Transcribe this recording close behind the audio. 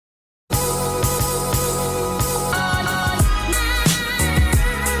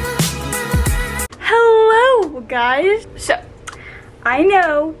guys, so I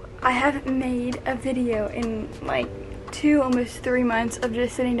know I haven't made a video in like 2, almost 3 months of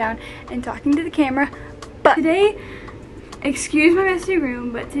just sitting down and talking to the camera, but today, excuse my messy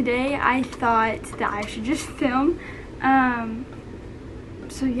room, but today I thought that I should just film.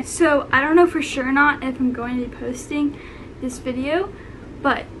 So yeah, so I don't know for sure or not if I'm going to be posting this video,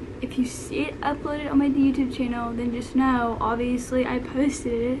 but if you see it uploaded on my YouTube channel, then just know, obviously, I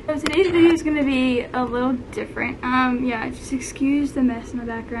posted it. So today's video is going to be a little different. Yeah, just excuse the mess in the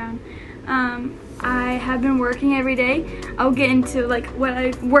background. I have been working every day. I'll get into like what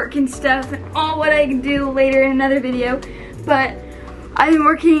I work and stuff and all what I can do later in another video. But I've been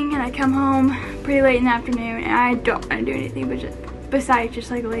working and I come home pretty late in the afternoon and I don't want to do anything besides just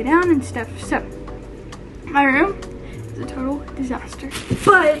like lay down and stuff. So my room is a total disaster.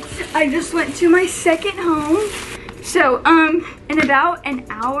 But I just went to my second home. So in about an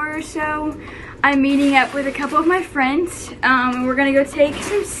hour or so, I'm meeting up with a couple of my friends. And we're gonna go take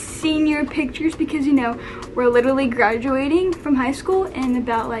some senior pictures because, you know, we're literally graduating from high school in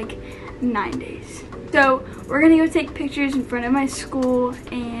about like 9 days. So we're gonna go take pictures in front of my school,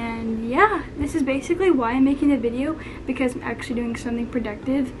 and yeah, this is basically why I'm making the video, because I'm actually doing something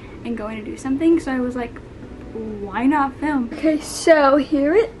productive and going to do something. So I was like, why not film? Okay, so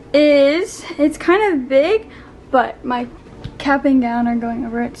here it is. It's kind of big, but my cap and gown are going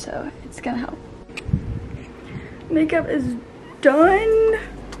over it, so it's gonna help. Makeup is done,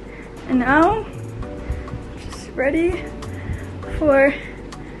 and now just ready for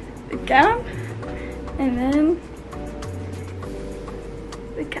the gown and then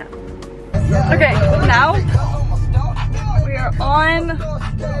the cap. Okay, now we are on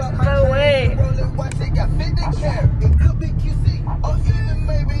the way.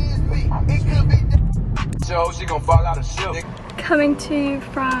 So she gonna fall out of shit. Coming to you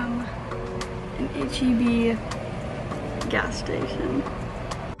from an HEB gas station.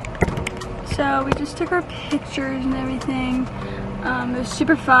 So we just took our pictures and everything. It was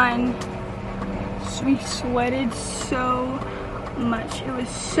super fun. We sweated so much. It was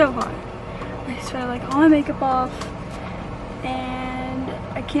so hot. I sweated like all my makeup off, and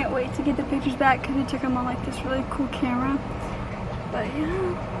I can't wait to get the pictures back because we took them on like this really cool camera. But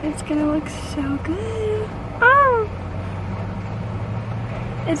yeah, it's gonna look so good. Oh!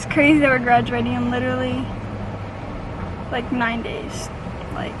 It's crazy that we're graduating in literally like 9 days.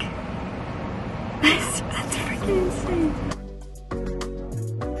 Like, that's freaking insane.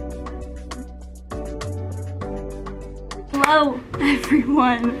 Hello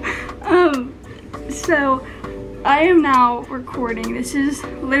everyone. So I am now recording. This is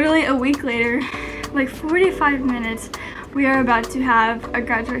literally a week later, like 45 minutes. We are about to have a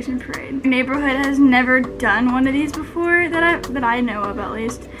graduation parade. The neighborhood has never done one of these before that I know of, at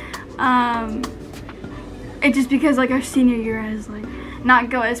least. It's just because like our senior year has like not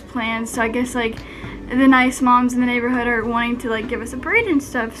go as planned, so I guess like the nice moms in the neighborhood are wanting to like give us a parade and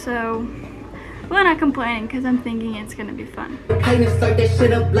stuff, so we're not complaining because I'm thinking it's gonna be fun. Brushing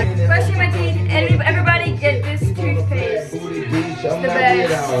my teeth, and everybody get this toothpaste. It's the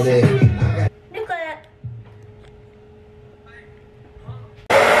best.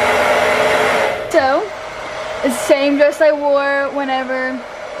 So, it's the same dress I wore whenever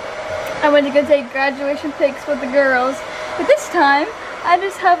I went to go take graduation pics with the girls, but this time I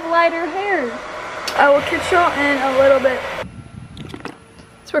just have lighter hair. I will catch y'all in a little bit.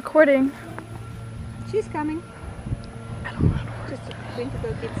 It's recording. She's coming. I don't know how to work. Just went to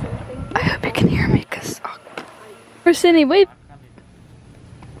go get something. I hope you can hear me, cause for Sydney, wait.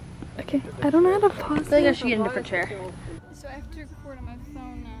 Okay, I don't know how to pause. I feel like I should get a different chair. So I have to record on my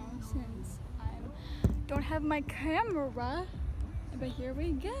phone now since I don't have my camera. But here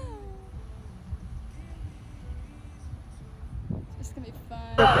we go. It's gonna be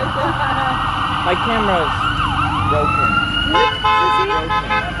fun. My camera's broken.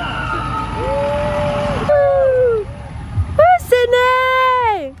 Woo,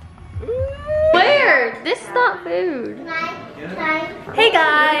 Sydney! Where? This is not food. Hey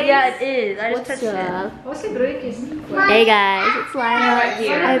guys! Yeah, it is. I just touched it. Hey guys, it's Lila. I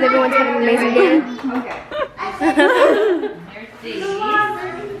hope everyone's having an amazing day.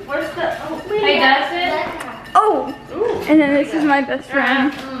 Hey, that's it? Oh! And then this is my best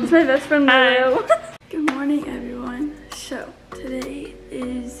friend. This is my best friend, Lilo. Good morning, everyone. So, today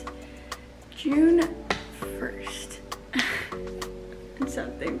is June 1st. And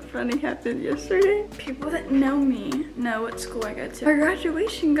something funny happened yesterday. People that know me know what school I go to. Our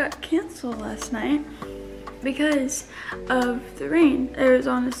graduation got canceled last night because of the rain. It was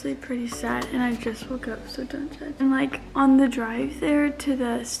honestly pretty sad, and I just woke up, so don't judge. And like on the drive there to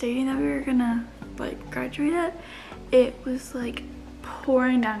the stadium that we were gonna like graduate at, it was like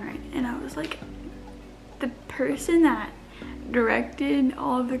pouring down rain, and I was like, the person that directed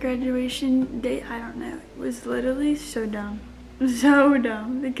all of the graduation day, I don't know, it was literally so dumb. So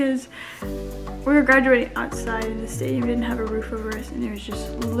dumb, because we were graduating outside and the stadium didn't have a roof over us, and it was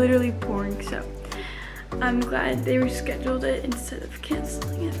just literally pouring. So I'm glad they rescheduled it instead of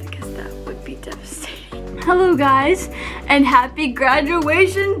canceling it, because that would be devastating. Hello guys, and happy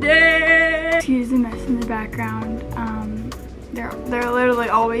graduation day! Excuse the mess in the background. There literally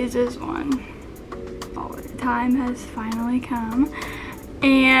always is one. Time has finally come,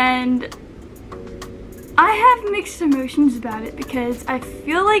 and I have mixed emotions about it, because I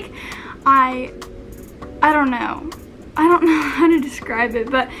feel like I don't know how to describe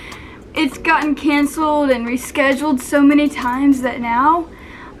it, but it's gotten canceled and rescheduled so many times that now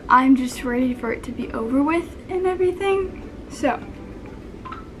I'm just ready for it to be over with and everything. So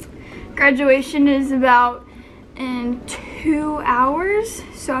graduation is about in 2 hours,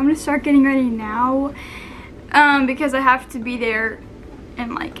 so I'm gonna start getting ready now, because I have to be there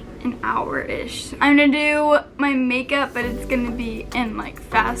in like an hour-ish. So I'm gonna do my makeup, but it's gonna be in like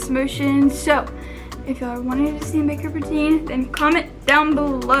fast motion. So if y'all are wanting to see a makeup routine, then comment down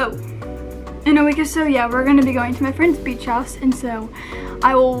below. In a week or so, yeah, we're gonna be going to my friend's beach house, and so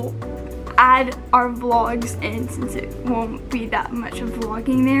I will add our vlogs in, since it won't be that much of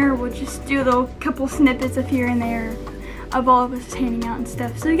vlogging there. We'll just do a little couple snippets of here and there of all of us hanging out and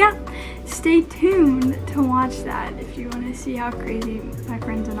stuff. So yeah, stay tuned to watch that if you want to see how crazy my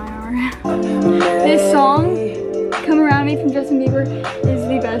friends and I are. This song, Come Around Me from Justin Bieber, is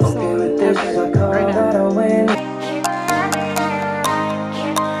the best song ever right now.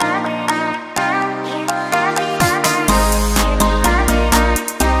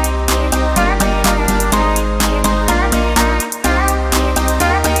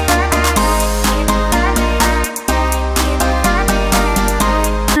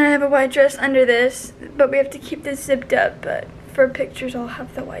 White dress under this, but we have to keep this zipped up, but for pictures I'll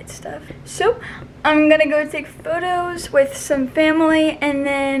have the white stuff. So I'm gonna go take photos with some family, and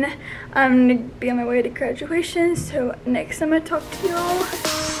then I'm gonna be on my way to graduation. So next time I talk to y'all,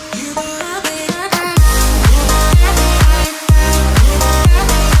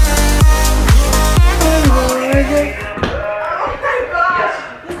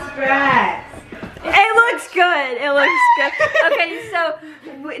 it looks good. Okay, so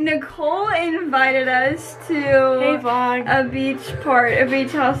Nicole invited us to a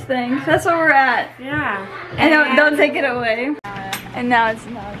beach house thing. So that's where we're at. Yeah. And don't take it away. And now it's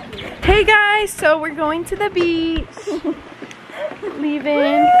not. Hey guys, so we're going to the beach.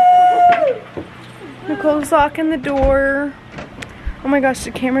 Leaving. Nicole's locking the door. Oh my gosh,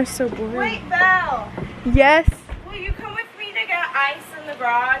 the camera's so blurry. Wait, Belle. Yes. Will you come with me to get ice in the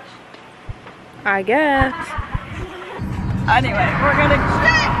garage? I guess. Anyway, we're gonna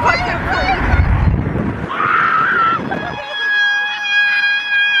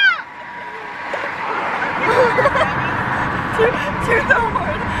toot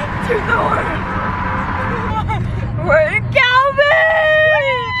the horn. We're in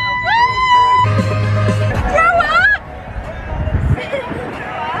Calvin! Grow up!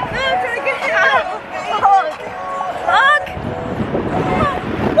 Look!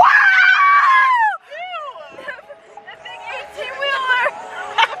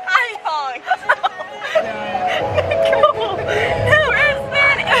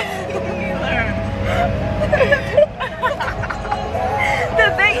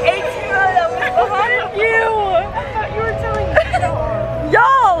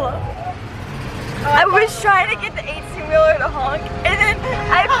 I was trying to get the 18-wheeler to honk, and then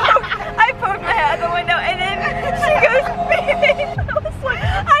I poked my head out the window, and then she goes, baby. I was like,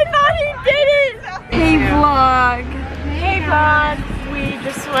 I thought he did it. Hey vlog. Hey vlog. We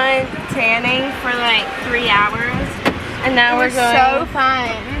just went tanning for like 3 hours, and now we're going. So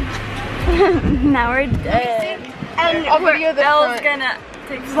fun. Now we're dead. And Belle's gonna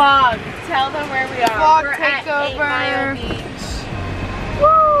take vlog. Tell them where we are. Vlog we're takeover. at 8 Mile Beach.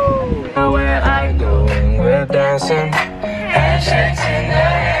 Woo! Where I go, we're dancing. Handshakes in the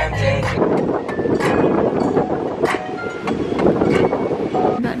Hamptons.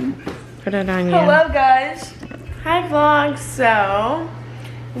 Put it on you. Hello guys. Hi vlog. So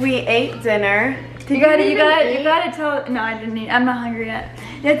we ate dinner. You gotta tell. No, I didn't eat. I'm not hungry yet.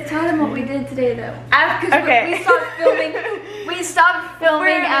 You have to tell them what we did today, though. Okay. We stopped filming. We stopped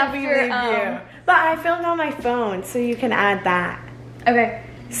filming after. But I filmed on my phone, so you can add that. Okay.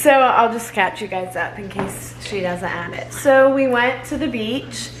 So I'll just catch you guys up in case she doesn't add it. So we went to the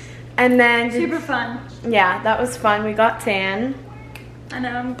beach, and then super fun. Yeah, that was fun. We got tan, I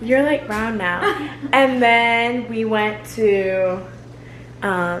know. You're like brown now. And then we went to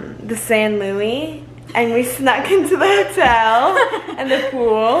the San Luis, and we snuck into the hotel and the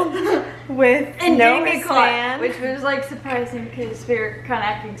pool with And no didn't get sand. caught, which was like surprising because we were kind of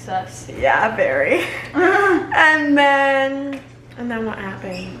acting sus. Yeah, very. and then what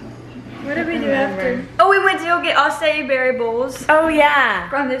happened? What did we do after? Oh, we went to go get acai berry bowls Oh yeah.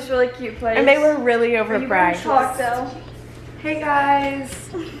 from this really cute place. And they were really Are you gonna overpriced. talk though? Hey guys.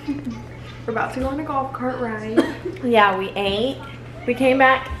 We're about to go on a golf cart ride. Yeah, we ate. We came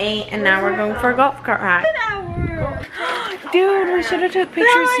back, ate, and now we're going for a golf cart ride. Dude, we should have took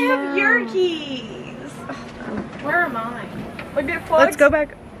pictures now. your keys. Where am I? Look at fogs. Let's go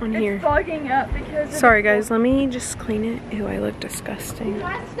back on It's here. fogging up because of Sorry guys, let me just clean it. Ew, I look disgusting. Do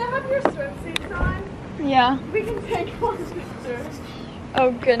I still have your swimsuits on? Yeah. We can take one picture. Oh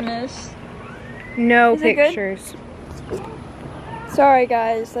goodness. No Is it good? pictures. Sorry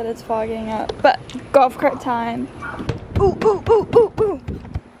guys that it's fogging up, but golf cart time. Ooh, ooh, ooh, ooh, ooh.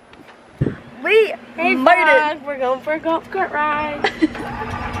 We made it. We're going for a golf cart ride.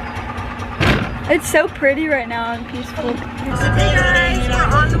 It's so pretty right now and peaceful. Hey guys, we're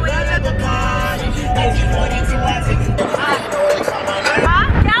on the way to the party.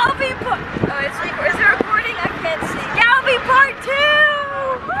 Galby part. Oh, is it recording? I can't see. Galby part 2. We're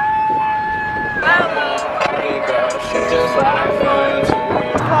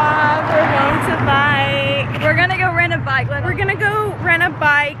going to bike. We're gonna go rent a bike. We're gonna go rent a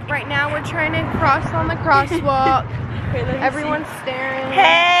bike. Right now we're trying to cross on the crosswalk. Everyone's staring.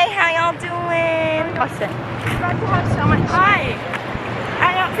 Hey, how y'all doing? Austin. We're about to have so much fun.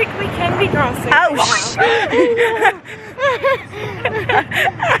 I don't think we can be crossing. Oh,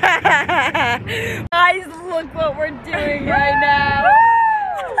 guys, look what we're doing right now.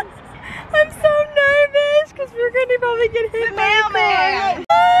 I'm so nervous because we're gonna probably get hit by a car.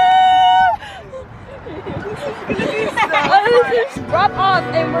 Let's just drop off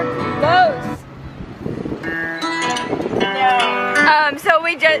and we're close. So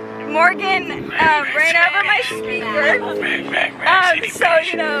we just, Morgan ran over my speaker. So,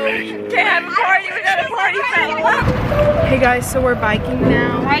 you know, can't have a party without a party foul. Hey guys, so we're biking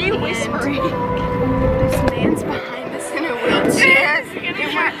now. Why are you whispering? This man's behind us in a wheelchair. And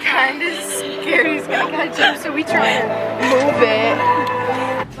we're kind of scared he's gonna catch him, so we try to move it.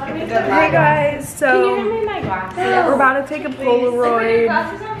 Hey guys, so we're about to take a Polaroid.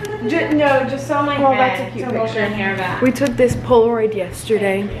 No, just so my Well, that's a cute picture. We took this Polaroid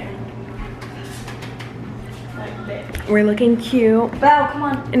yesterday. We're looking cute. Val, come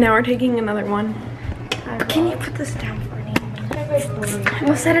on. And now we're taking another one. Can you put this down for me?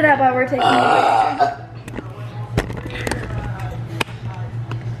 We'll set it up while we're taking a picture.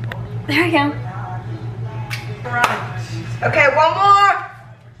 There we go. Okay, one more.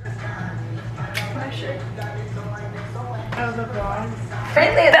 Oh, the vlog.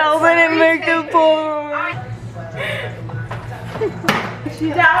 Velvet and make a Polaroid.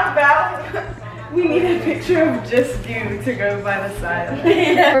 She's out about. We need a picture of just you to go by the side.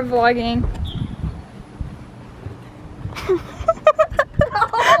 We're vlogging.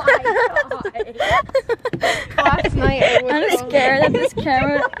 Last night I was I'm scared that this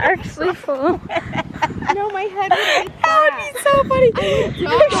camera is actually full. No, my head was That would be so funny.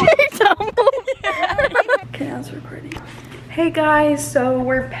 Okay, now it's recording. Hey guys, so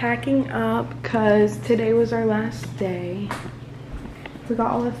we're packing up because today was our last day. We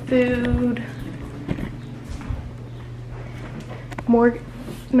got all the food.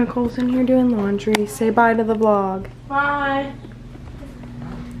 Nicole's in here doing laundry. Say bye to the vlog. Bye.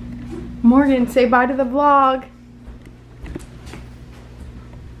 Morgan, say bye to the vlog.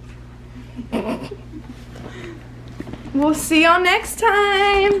 We'll see y'all next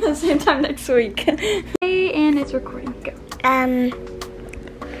time. At the same time next week. Hey, and it's recording. Go. I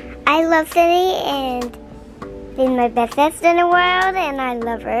love Sydney and she's my best sister in the world and I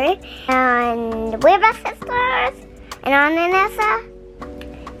love her. And we're best sisters. And on Vanessa,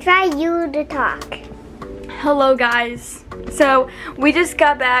 try you to talk. Hello guys. So we just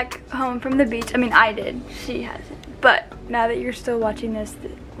got back home from the beach. I mean I did, she hasn't. But now that you're still watching this,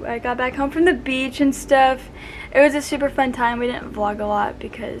 I got back home from the beach and stuff. It was a super fun time. We didn't vlog a lot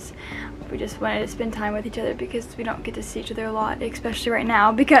because we just wanted to spend time with each other because we don't get to see each other a lot, especially right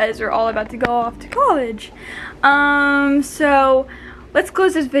now because we're all about to go off to college. So let's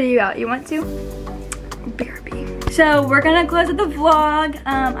close this video out. You want to? BRB. So we're gonna close out the vlog.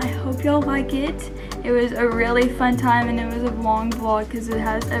 I hope y'all like it. It was a really fun time, and it was a long vlog because it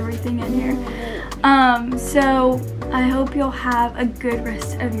has everything in here. So I hope you'll have a good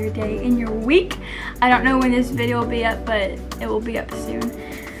rest of your day and your week. I don't know when this video will be up, but it will be up soon.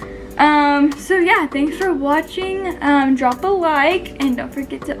 So yeah, thanks for watching. Drop a like, and don't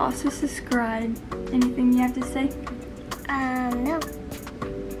forget to also subscribe. Anything you have to say? No.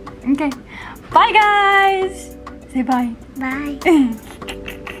 Okay. Bye, guys. Say bye. Bye.